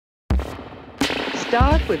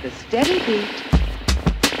Start with a steady beat,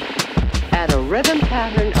 add a rhythm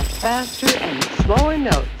pattern of faster and slower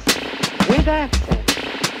notes with accent,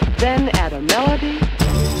 then add a melody.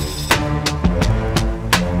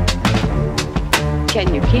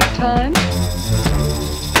 Can you keep time?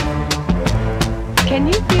 Can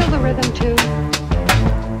you feel the rhythm too?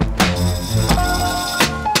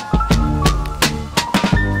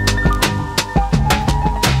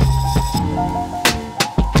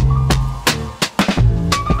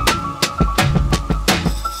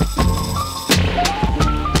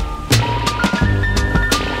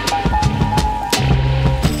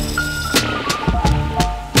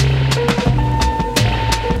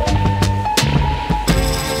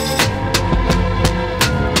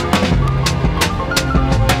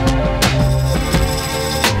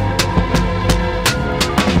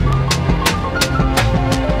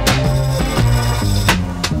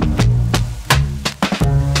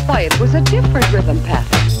 It was a different rhythm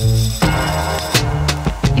pattern.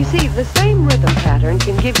 You see, the same rhythm pattern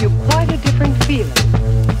can give you quite a different feeling.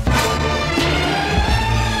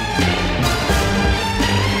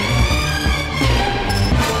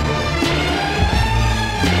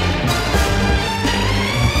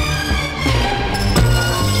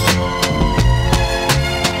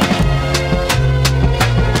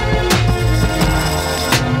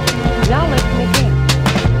 Now listen again.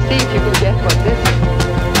 See if you can guess what this is.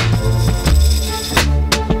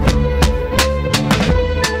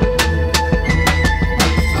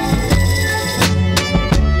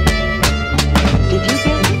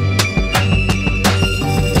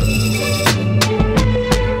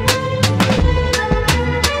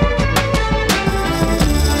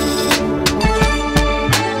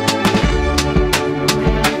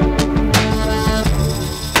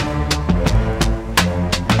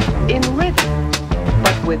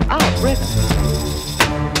 Without rhythm.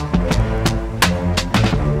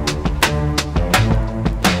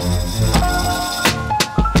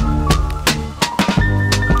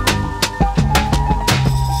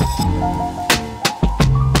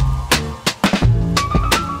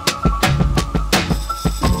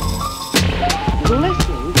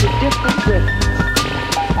 Listening to different rhythms.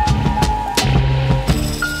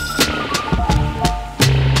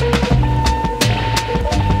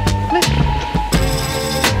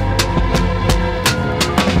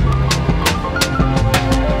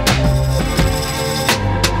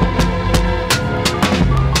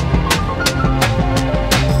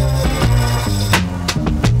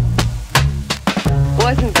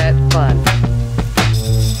 Wasn't that fun?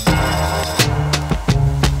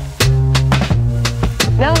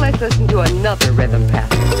 Now let's listen to another rhythm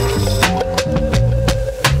pattern.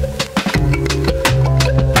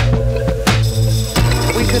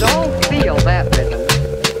 We could all feel that rhythm.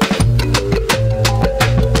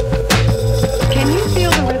 Can you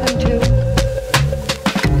feel the rhythm too?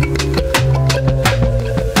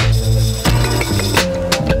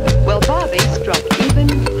 Well, Bobby struck even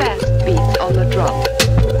fast beats on the drum.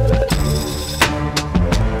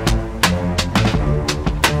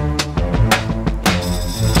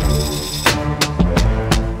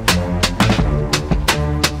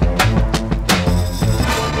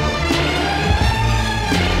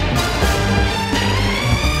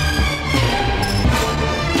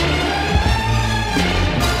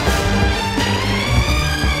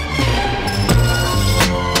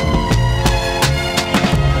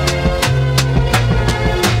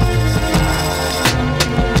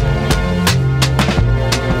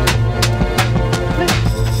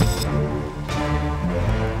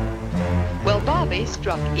 Bobby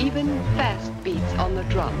struck even fast beats on the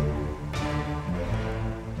drum.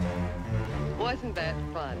 Wasn't that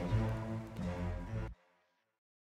fun?